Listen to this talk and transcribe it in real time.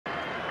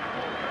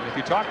If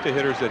you talk to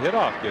hitters that hit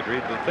off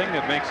Guidry, the thing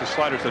that makes his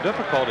slider so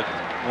difficult is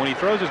when he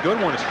throws his good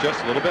one, it's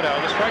just a little bit out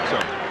of the strike zone.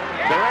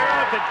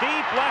 Guerrero to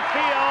deep left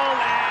field,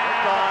 and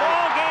the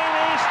ball game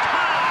is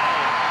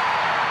tied.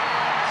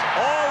 It's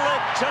all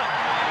it took.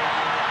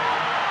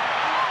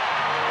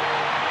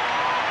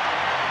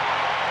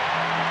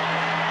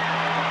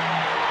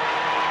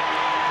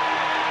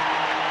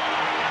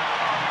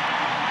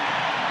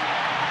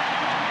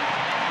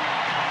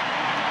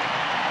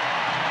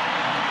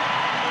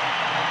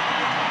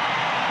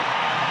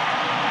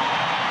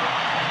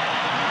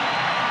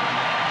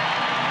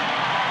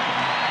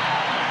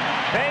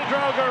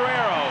 Pedro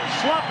Guerrero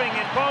slumping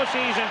in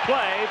postseason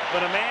play,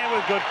 but a man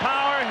with good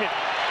power, hit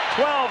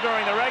 12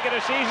 during the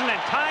regular season and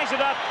ties it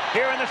up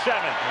here in the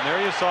 7th. And there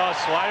you saw a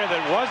slider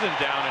that wasn't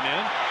down and in,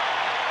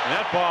 and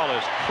that ball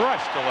is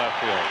crushed to left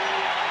field.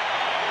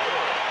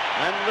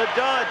 And the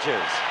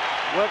Dodgers,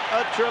 with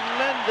a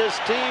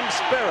tremendous team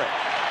spirit,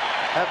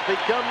 have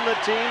become the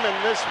team in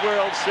this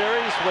World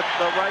Series with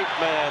the right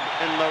man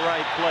in the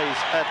right place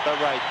at the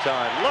right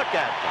time. Look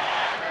at them.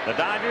 The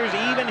Dodgers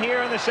even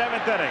here in the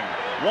 7th inning.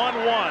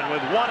 1-1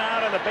 with 1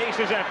 out and the base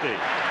is empty.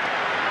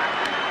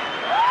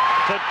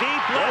 To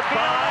deep left field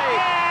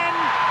again,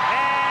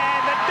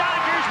 and the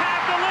Dodgers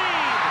have the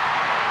lead.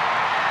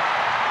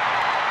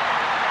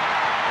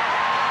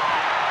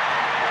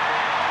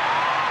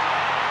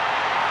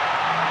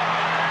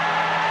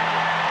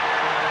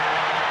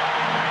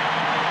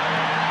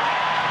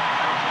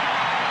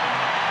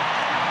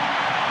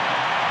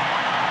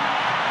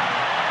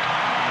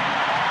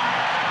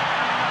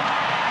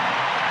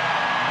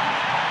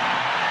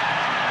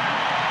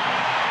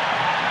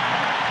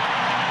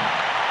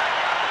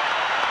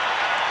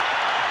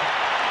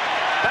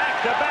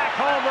 Back-to-back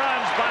home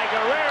runs by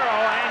Guerrero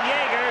and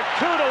Yeager,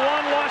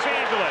 2-1 Los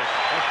Angeles.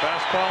 That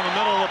fastball in the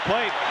middle of the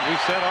plate. We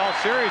said all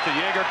series that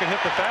Yeager can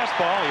hit the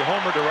fastball. He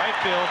homered to right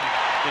field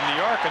in New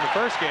York in the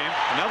first game.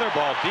 Another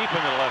ball deep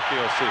into the left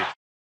field seat.